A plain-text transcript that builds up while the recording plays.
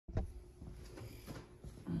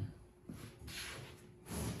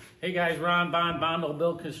Hey guys, Ron Bondo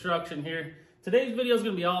Build Construction here. Today's video is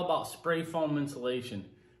going to be all about spray foam insulation.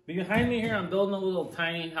 Behind me here, I'm building a little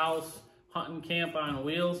tiny house, hunting camp on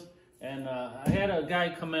wheels. And I had a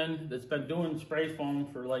guy come in that's been doing spray foam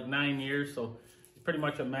for like 9 years, so he's pretty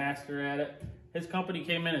much a master at it. His company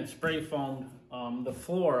came in and spray foamed the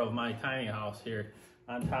floor of my tiny house here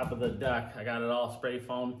on top of the deck. I got it all spray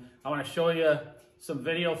foamed. I want to show you some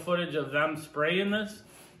video footage of them spraying this.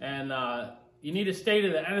 And you need to stay to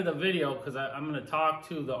the end of the video because I'm going to talk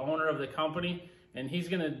to the owner of the company, and he's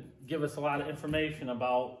going to give us a lot of information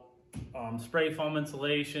about spray foam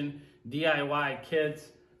insulation, DIY kits,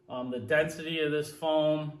 the density of this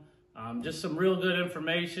foam, just some real good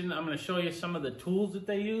information. I'm going to show you some of the tools that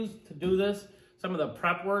they use to do this, some of the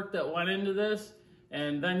prep work that went into this,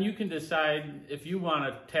 and then you can decide if you want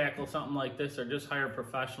to tackle something like this or just hire a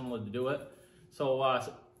professional to do it. So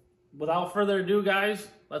without further ado, guys,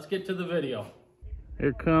 let's get to the video.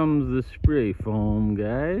 Here comes the spray foam,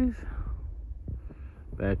 guys.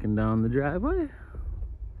 Backing down the driveway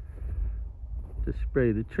to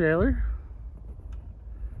spray the trailer,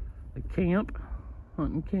 the camp,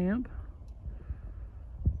 hunting camp.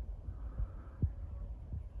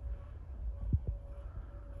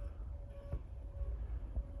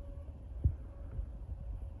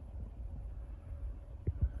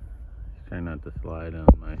 Try not to slide on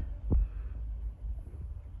my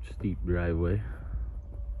steep driveway.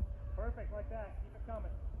 Perfect, like that. Keep it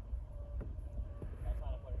coming. That's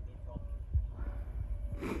how to put it neutral.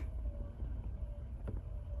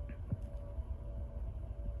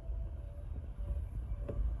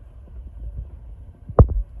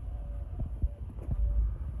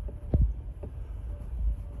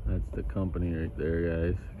 That's the company right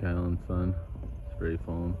there, guys. Kyle & Son spray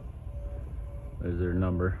foam. There's their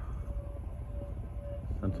number.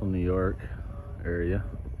 Central New York area.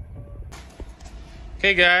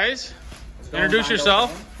 Okay, guys, introduce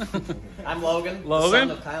yourself. I'm Logan. Logan.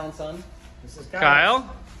 The son of Kyle & Son. This is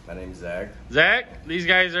Kyle. My name's Zach. Zach. These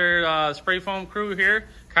guys are spray foam crew here,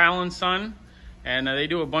 Kyle & Son, and they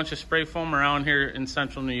do a bunch of spray foam around here in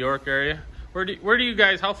Central New York area. Where do you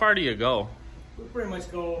guys? How far do you go? We pretty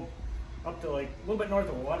much go up to like a little bit north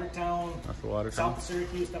of Watertown. That's the Watertown. South of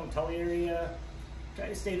Syracuse, down Tully area. Try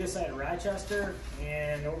to stay this side of Rochester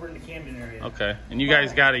and over in the Camden area. Okay, and you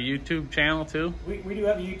guys got a YouTube channel too? We do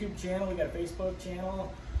have a YouTube channel. We got a Facebook channel,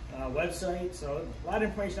 website. So a lot of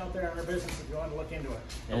information out there on our business if you want to look into it.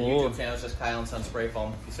 And the YouTube channel is just Kyle & Son Spray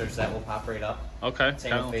Foam. If you search that, we'll pop right up. Okay.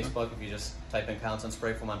 Same with Facebook. If you just type in Kyle & Son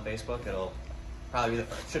Spray Foam on Facebook, it'll probably be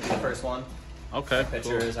should be the first one. Okay. The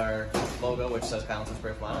picture is our logo, which says Kyle & Son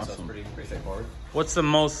Spray Foam on it, so it's pretty straightforward. What's the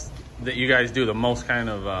most that you guys do, the most kind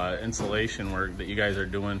of insulation work that you guys are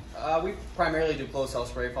doing? We primarily do closed cell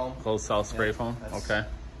spray foam. Closed cell spray foam? Okay.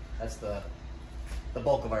 That's the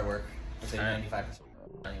bulk of our work. I'd say 95%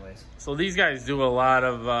 anyways. So these guys do a lot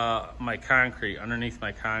of my concrete, underneath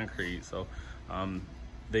my concrete. So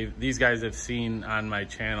these guys have seen on my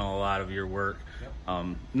channel a lot of your work.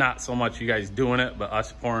 Yep. Not so much you guys doing it, but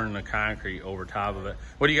us pouring the concrete over top of it.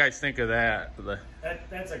 What do you guys think of that?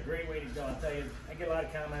 That's a great way to go. I'll tell you, I get a lot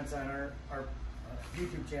of comments on our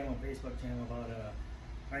YouTube channel and Facebook channel about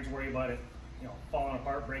aren't you worried about it, falling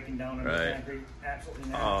apart, breaking down under the concrete?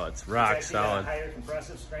 Absolutely not. Oh, it's rock solid. Got a higher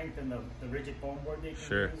compressive strength than the rigid foam board they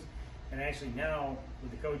can use. And actually now,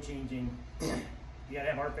 with the code changing, you got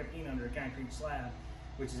to have R15 under a concrete slab,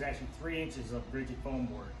 which is actually 3 inches of rigid foam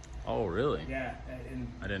board. Oh, really? Yeah. And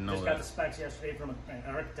I didn't know that. Just got the specs yesterday from an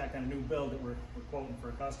architect on a new build that we're quoting for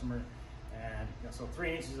a customer. And so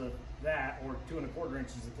 3 inches of that, or 2 1/4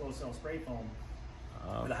 inches of closed cell spray foam,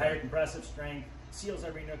 with a higher compressive strength, seals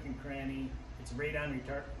every nook and cranny. It's a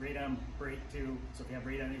radon brake too, so if you have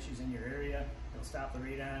radon issues in your area, it'll stop the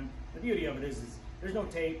radon. The beauty of it is there's no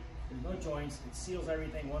tape, there's no joints. It seals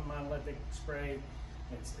everything, one monolithic spray.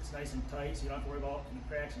 It's nice and tight, so you don't have to worry about any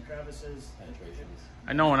cracks and crevices. Penetrations.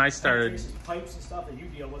 I know when I started. Pipes and stuff that you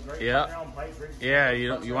deal with, right? Yeah. Pipes, yeah,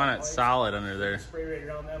 you want it solid under there. Spray rated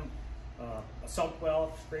on them. A sump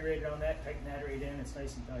well, spray rated on that, tighten that right in, it's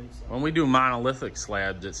nice and tight. So. When we do monolithic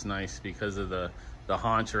slabs, it's nice because of the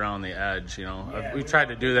haunch around the edge, Yeah, we've tried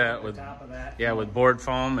to do that with with board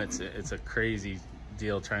foam. It's a crazy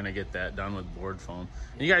deal trying to get that done with board foam.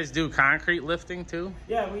 And you guys do concrete lifting too?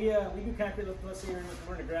 Yeah, we do concrete lift. Let's say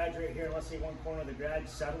we're in the garage right here. Let's say one corner of the garage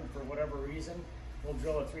settled for whatever reason. We'll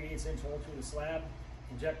drill a 3/8 inch hole through the slab,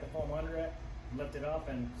 inject the foam under it, lift it up,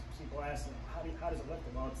 and people ask, how does it lift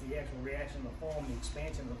it? Well, it's the actual reaction of the foam, the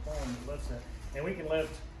expansion of the foam that lifts it. And we can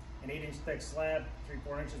lift an 8-inch thick slab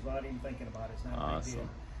 3-4 inches without even thinking about it. It's not a big deal.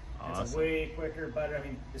 Awesome. It's a way quicker, better. I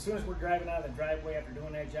mean, as soon as we're driving out of the driveway after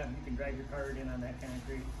doing that job, you can drive your car in on that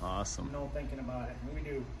concrete. Awesome. No thinking about it. And we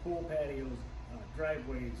do pool patios,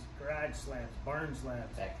 driveways, garage slabs, barn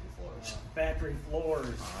slabs, factory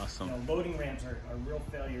floors. Awesome. You know, loading ramps are a real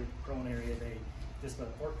failure-prone area. They just the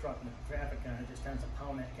fork truck and the traffic on it just tends to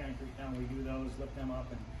pound that concrete down. We do those, lift them up,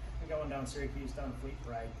 and we got one down Syracuse, down Fleet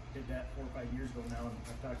Pride. Did that 4 or 5 years ago now, and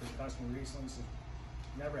I've talked to the customer recently. So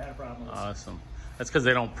never had a problem with it. Awesome. That's because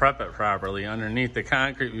they don't prep it properly underneath the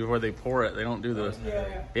concrete before they pour it. They don't do the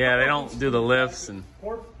they don't do the lifts and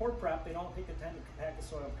pour prep. They don't take the time to compact the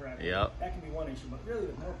soil correctly. Yep. That can be one issue, but really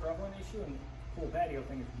the more prevalent issue, and the pool patio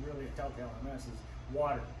thing is really a telltale on this, is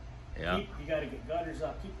water. Yeah. You got to get gutters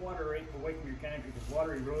up. Keep water right away from your concrete, because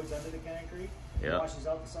water erodes under the concrete. Yeah. Washes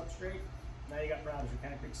out the substrate. Now you got problems.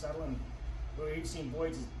 Your concrete settling. We've seen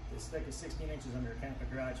voids as thick as 16 inches under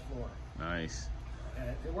a garage floor. Nice.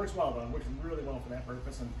 It works well though. It works really well for that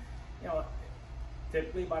purpose. And you know,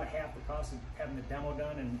 typically about half the cost of having the demo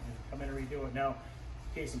done and come in and redo it. Now,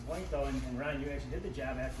 case in point though, and Ron, you actually did the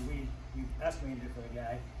job after we estimated it for the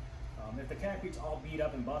guy. If the concrete's all beat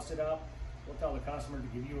up and busted up, we'll tell the customer to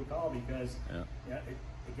give you a call, because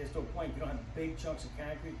it gets to a point, if you don't have big chunks of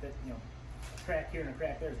concrete that, you know, a crack here and a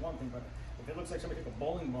crack there is one thing, but if it looks like somebody took a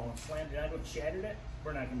bowling ball and slammed it onto it and shattered it,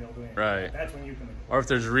 we're not going to be able to do anything. Right. That's when you come in. Or if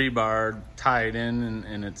there's rebar tied in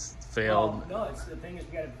and it's failed. No, it's the thing is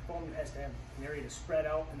we got a foam that has to have an area to spread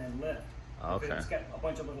out and then lift. Okay. If it's got a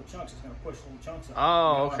bunch of little chunks, it's going to push little chunks up.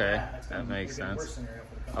 Oh, okay. That makes sense. Worse scenario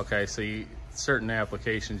for the customer. Okay, so certain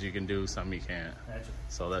applications you can do, some you can't. That's right.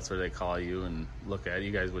 So that's where they call you and look at it.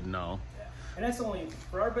 You guys would know. Yeah. And that's only,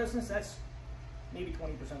 for our business, that's maybe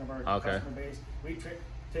 20% of our customer base.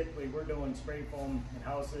 Typically, we're doing spray foam in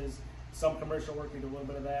houses, some commercial work, we do a little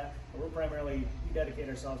bit of that, but we dedicate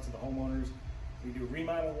ourselves to the homeowners. We do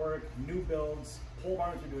remodel work, new builds, pole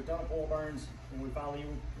barns, we do a ton of pole barns, and we follow you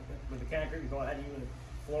with the concrete, we go ahead of you with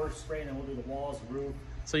floor spray, and then we'll do the walls, roof.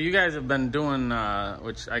 So you guys have been doing,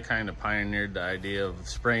 which I kind of pioneered the idea of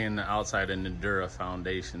spraying the outside of Nudura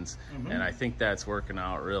foundations, and I think that's working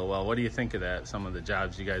out real well. What do you think of that, some of the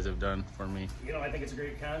jobs you guys have done for me? You know, I think it's a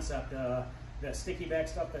great concept. That sticky back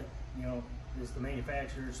stuff that, you know, is the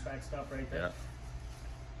manufacturer's spec stuff right there. Yeah.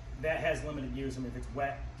 That has limited use. I mean, if it's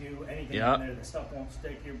wet, dew, anything in there, the stuff won't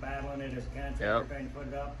stick. You're battling it as a contractor trying to put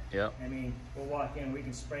it up. Yep. I mean, we'll walk in, we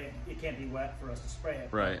can spray it. It can't be wet for us to spray it.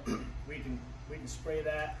 Right. We can spray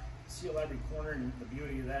that, seal every corner, and the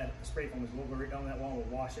beauty of that, the spray foam is we'll go right down that wall,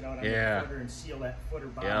 we'll wash it out on the footer and seal that footer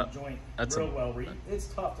bottom joint real well. It's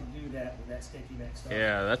tough to do that with that sticky back stuff.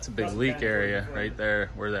 Yeah, that's a big leak area right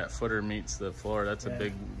there where that footer meets the floor. That's a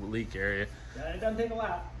big leak area. It doesn't take a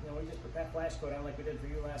lot. You know, we just put that flash coat on like we did for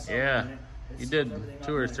you last summer. Yeah, you did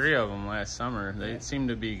 2 or 3 of them last summer. They seem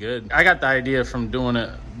to be good. I got the idea from doing it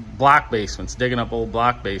block basements, digging up old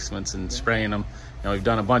block basements and spraying them. You know, we've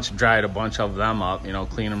done dried a bunch of them up, you know,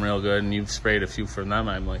 clean them real good, and you've sprayed a few for them.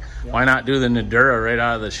 I'm like, why not do the Nudura right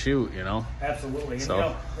out of the chute, you know? Absolutely. And, you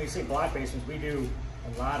know, when you say block basements, we do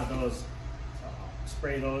a lot of those.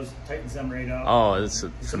 Spray those, tightens them right up. Oh, it's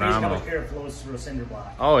phenomenal. How much air flows through a cinder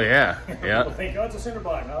block. Oh, yeah. Yeah. People think, oh, it's a cinder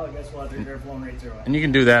block. Oh, I guess we'll have air flowing right through it. And you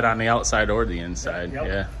can do that on the outside or the inside.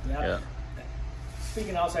 Yeah.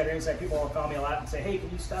 Speaking outside or inside, people will call me a lot and say, hey, can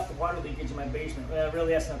you stop the water leakage in my basement? Well,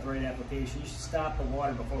 really, that's not the right application. You should stop the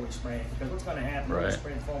water before we spray it. Because what's going to happen when we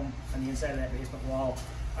spray the foam on the inside of that basement wall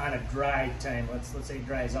on a dry time, let's say it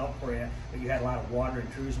dries out for you, but you had a lot of water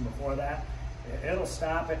intrusion before that, it'll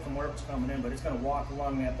stop it from where it's coming in, but it's going to walk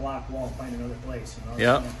along that block wall and find another place. You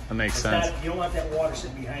know? That makes sense. You don't want that water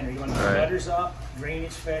sitting behind there. You want to get the gutters up,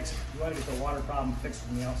 drainage fixed. You want to get the water problem fixed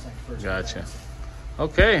from the outside first. Gotcha.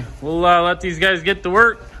 Okay, we'll let these guys get to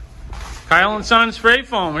work. Kyle and Son Spray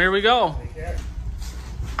Foam, here we go. Take care.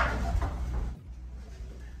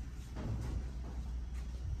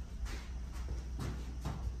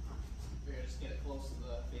 Just get it close to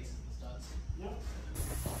the base of the studs. Yep.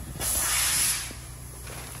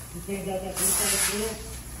 You can't get that inside too?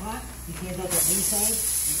 What? You can't get that inside?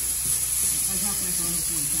 I got that on the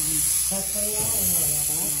phone. That's for you all or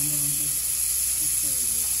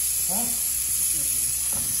no? Huh?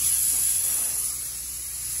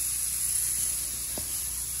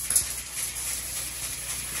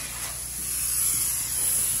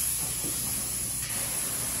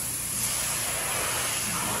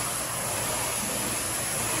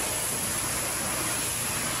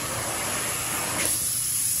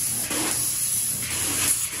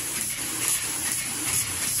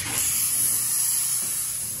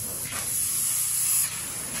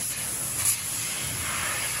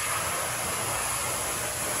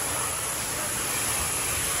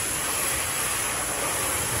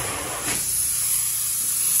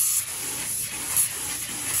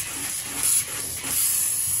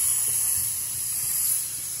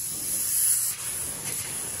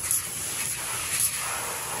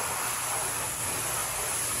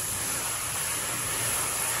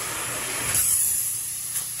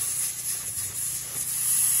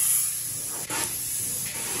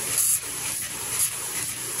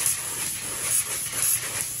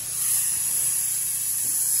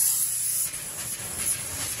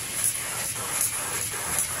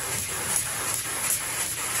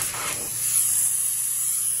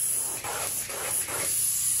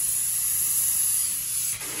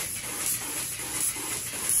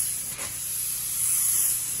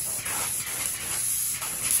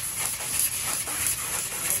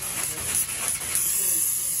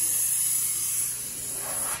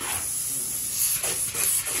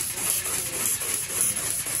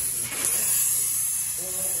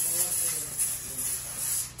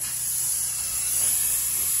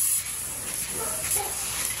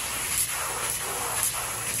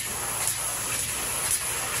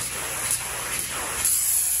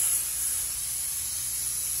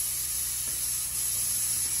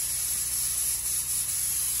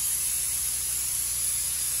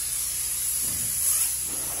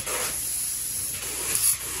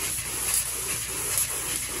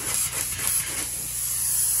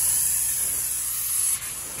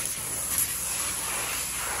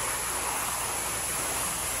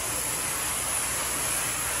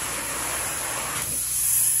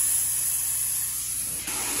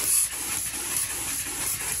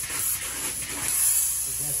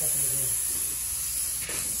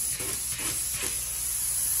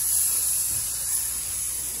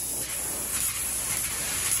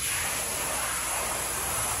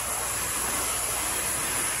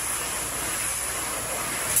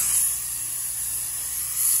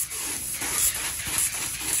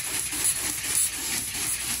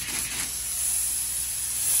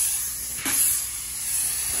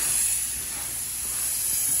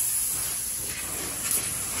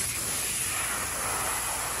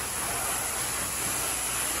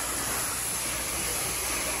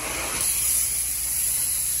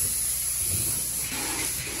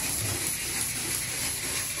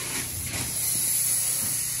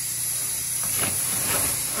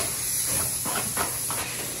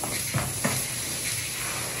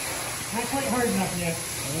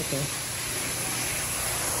 Okay. Okay.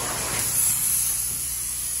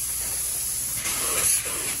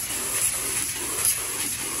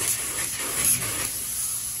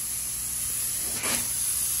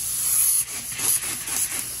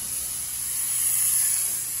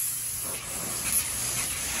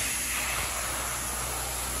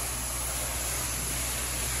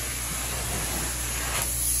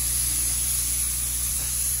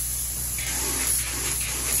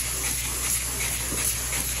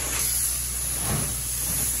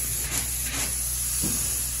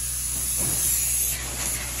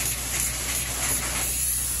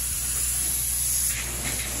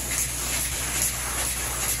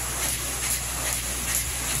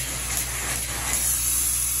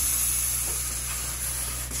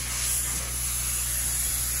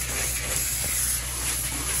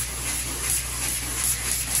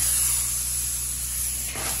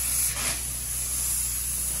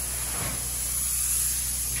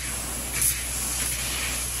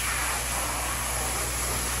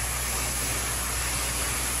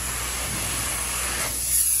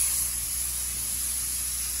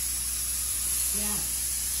 Yeah,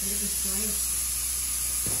 look at the strength.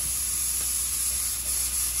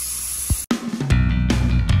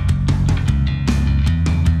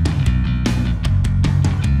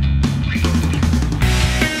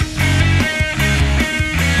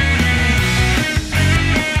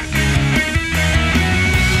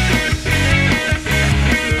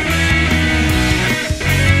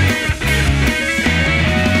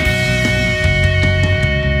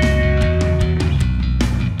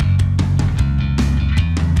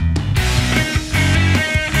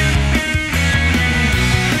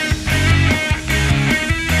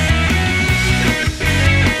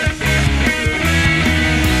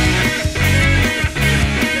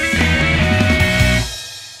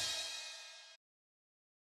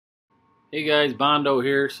 Hey guys, Bondo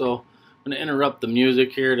here. So I'm going to interrupt the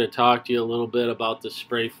music here to talk to you a little bit about the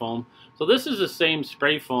spray foam. So this is the same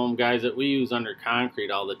spray foam, guys, that we use under concrete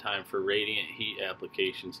all the time for radiant heat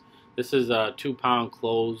applications. This is a 2-pound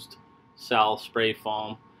closed cell spray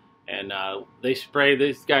foam, and these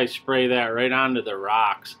guys spray that right onto the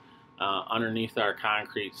rocks underneath our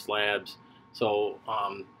concrete slabs. So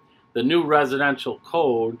the new residential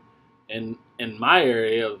code in my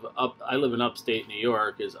area I live in upstate New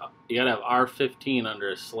York, is you gotta have R15 under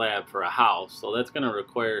a slab for a house. So that's gonna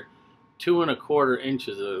require 2 1/4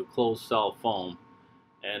 inches of closed cell foam.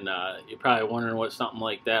 And you're probably wondering what something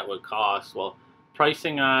like that would cost. Well,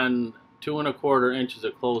 pricing on 2 1/4 inches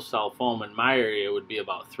of closed cell foam in my area would be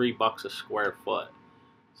about $3 a square foot.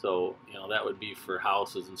 So, you know, that would be for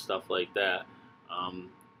houses and stuff like that.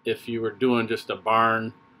 If you were doing just a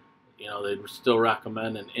barn, you know, they'd still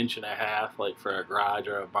recommend 1.5 inches, like for a garage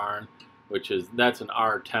or a barn, that's an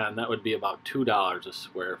R10. That would be about $2 a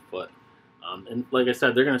square foot. And like I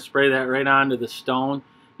said, they're going to spray that right onto the stone.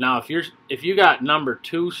 Now, if you got number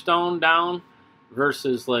 2 stone down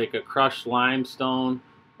versus like a crushed limestone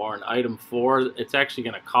or an item 4, it's actually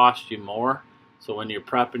going to cost you more. So when you're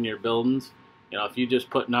prepping your buildings, you know, if you just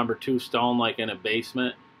put number 2 stone like in a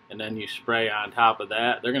basement, and then you spray on top of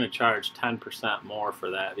that, they're going to charge 10% more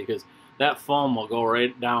for that, because that foam will go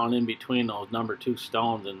right down in between those number 2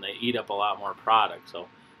 stones, and they eat up a lot more product. So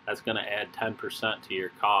that's going to add 10% to your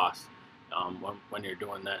cost when you're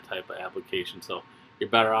doing that type of application. So you're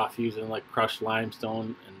better off using like crushed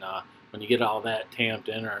limestone, and when you get all that tamped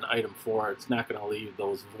in, or an item 4, it's not going to leave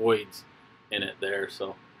those voids in it there.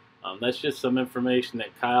 So that's just some information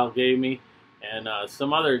that Kyle gave me, and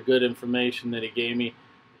some other good information that he gave me.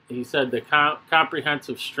 He said the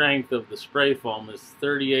comprehensive strength of the spray foam is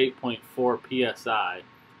 38.4 psi,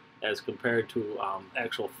 as compared to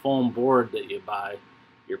actual foam board that you buy.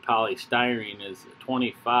 Your polystyrene is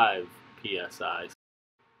 25 psi.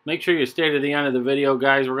 Make sure you stay to the end of the video,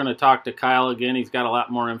 guys. We're going to talk to Kyle again. He's got a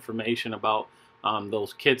lot more information about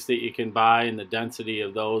those kits that you can buy and the density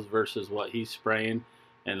of those versus what he's spraying,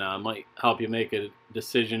 and might help you make a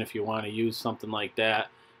decision if you want to use something like that.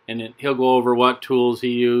 And then he'll go over what tools he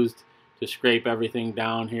used to scrape everything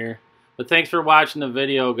down here. But thanks for watching the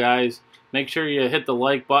video, guys. Make sure you hit the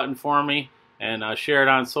like button for me, and share it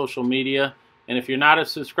on social media. And if you're not a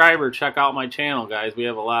subscriber, check out my channel, guys. We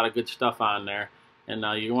have a lot of good stuff on there. And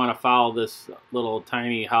you want to follow this little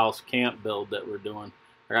tiny house camp build that we're doing.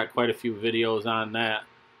 I got quite a few videos on that.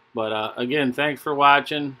 But again, thanks for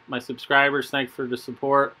watching. My subscribers, thanks for the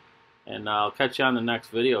support. And I'll catch you on the next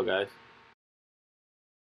video, guys.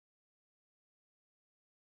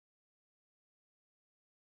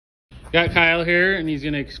 Got Kyle here, and he's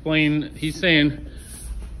going to explain. He's saying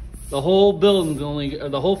the whole building's only, or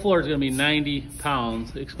the whole floor is gonna be 90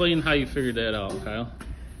 pounds. Explain how you figured that out, Kyle.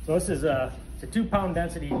 So this is it's a 2-pound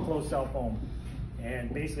density closed cell foam.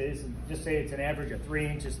 And basically this is, just say it's an average of 3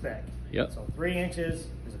 inches thick. Yep. So 3 inches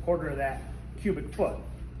is a quarter of that cubic foot.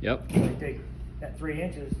 Yep. So you take that 3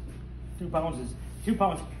 inches, 2 pounds is 2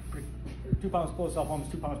 pounds, 2 pounds closed cell foam is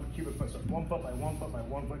 2 pounds per cubic foot. So it's 1 foot by 1 foot by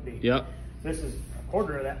 1 foot deep. Yep. This is a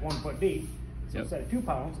quarter of that 1 foot deep. So Yep. instead of 2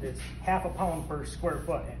 pounds, it's half a pound per square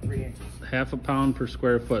foot at 3 inches. Half a pound per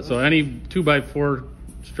square foot. So any 2x4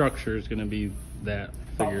 structure is gonna be that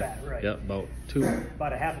figure. About that, right. Yep, about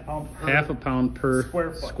About a half a pound per half a pound per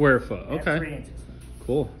square foot. At Okay. 3 inches.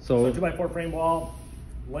 Cool. So So 2x4 frame wall,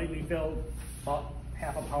 lightly filled, about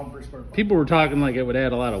half a pound per square foot. people were talking like it would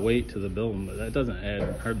add a lot of weight to the building, but that doesn't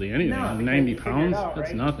add hardly anything. No, because 90 you figure it pounds, out, that's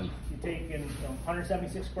right? nothing. You take in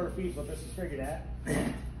 176 square feet, what this is figured at,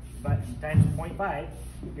 but times 0.5,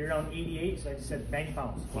 you're around 88, so I just said 90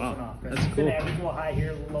 pounds. Close Wow, enough. that's It's cool. an average, a little high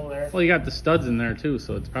here, a little low there. Well, you got the studs in there too,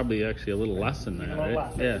 so it's probably actually a little less than that, Even a little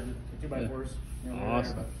right? less. Yeah. The 2x4s. You know, they're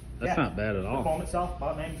Awesome. there, but That's not bad at The all. foam itself,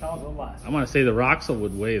 about 90 pounds, a little less. I want to say the Roxel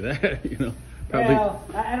would weigh that, you know. Probably Well,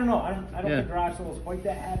 I don't know. I don't Yeah. think the Roxel is quite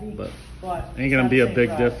that heavy. But but ain't it's gonna not be the a same big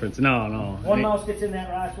size. difference. No, no. One Ain't- mouse gets in that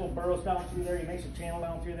Roxel, burrows down through there, he makes a channel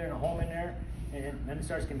down through there and a home in there, and then it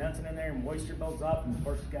starts condensing in there and moisture builds up, and of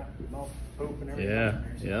course it's got mouse poop and everything Yeah, else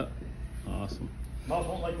in there. yep. Awesome. Mouse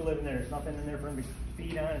won't like to live in there. There's nothing in there for him to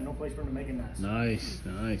feed on and no place for him to make a nest. Nice,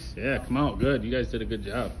 nice. Yeah, come out good. You guys did a good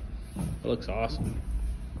job. That looks awesome.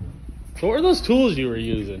 So what were those tools you were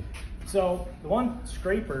using? So the one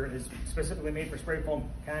scraper is specifically made for spray foam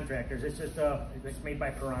contractors. It's just it's made by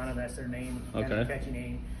Piranha. That's their name. Kind of a Okay. catchy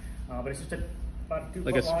name. But it's just about a 2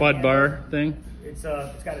 Like foot a long spud handle. bar thing? It's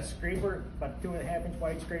got a scraper, about 2.5 inch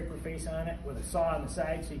wide scraper face on it with a saw on the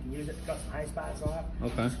side, so you can use it to cut some high spots off.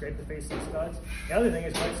 Okay. Scrape the face of the studs. The other thing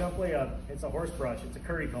is quite simply it's a horse brush. It's a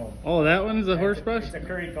curry comb. Oh, that one's a horse brush? It's a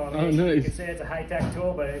curry comb. Oh, You nice. could say it's a high tech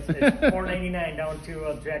tool, but it's $4.99 down to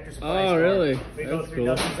a Tractor Supply Oh, store. really? We go That's through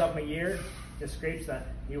cool. dozens of them a year. Just scrapes that.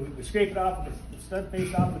 We scrape it off with the stud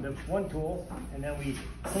face off with the one tool, and then we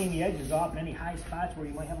clean the edges off and any high spots where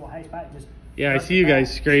you might have a little high spot. Just Yeah, I brush see it you back.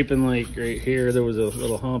 guys scraping like right here. There was a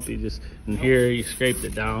little hump. You just, in here, you scraped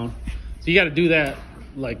it down. So you got to do that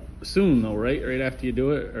like soon though, right? Right after you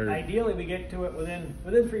do it? Or Ideally, we get to it within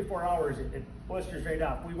 3-4 hours. It blisters right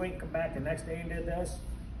off. We wait and come back the next day and did this,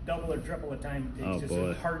 double or triple the time. It Oh, just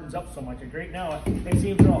boy. it hardens up so much. Like right now, it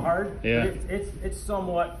seems real hard. Yeah. But it's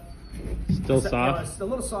somewhat still you know, soft? it's a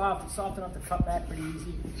little soft. It's soft enough to cut back pretty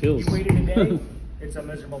easy. Feels- If you waited a day, it's a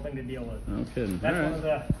miserable thing to deal with. No kidding. That's All one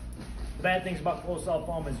right. of the bad things about closed cell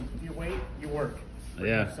foam is if you wait, you work.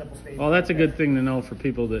 Yeah. Simple statement Well, that's a like good that. thing to know for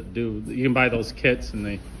people that do. You can buy those kits and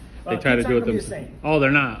they try to kits do it aren't gonna be the themselves. same. Oh,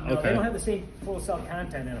 they're not. No, Okay. they don't have the same closed cell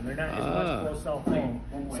content in them. They're not as Ah. much closed cell foam.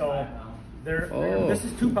 So Oh. this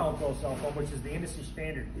is 2 pound closed cell foam, which is the industry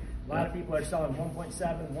standard. A lot of people are selling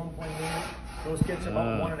 1.7, 1.8. Those kits are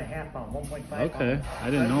about 1.5 pound, 1.5 Okay. pound. I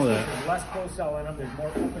didn't know that. There's less closed cell in them. There's more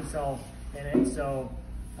open cell in it. So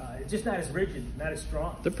it's just not as rigid, not as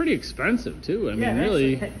strong. They're pretty expensive too. I mean, Yeah,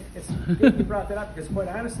 really. actually, it's good you brought that up because quite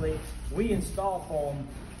honestly, we install foam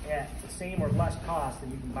at the same or less cost than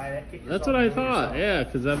you can buy that kit yourself. That's what I and do it thought. yourself. Yeah,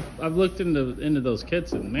 because I've looked into those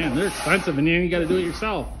kits and man, they're expensive, and then you got to do it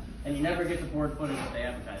yourself. And you never get the board footage that they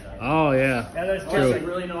advertise on. Oh yeah. Yeah, that's Unless true. you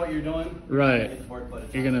really know what you're doing, Right. you get the board footage.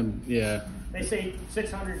 You're gonna, yeah. They say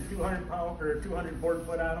 600, 200 pound or 200 board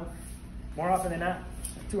foot on them. More often than not,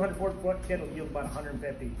 200 board foot kit will yield about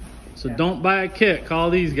 150. So Yeah. don't buy a kit.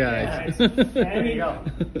 Call these Yeah, guys. I mean, There you go.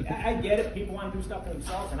 I get it. People want to do stuff for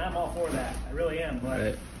themselves, and I'm all for that. I really am. But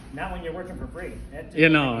Right. not when you're working for free. That just You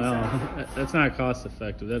doesn't know, make no, sense. that's not cost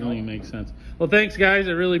effective. That don't even make sense. Well, thanks guys.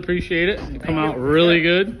 I really appreciate it. You come Thank out you. really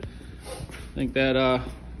good. I think that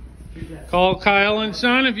call Kyle and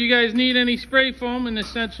Son if you guys need any spray foam in the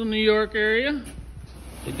central New York area.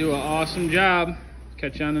 They do an awesome job.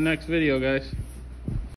 Catch you on the next video, guys.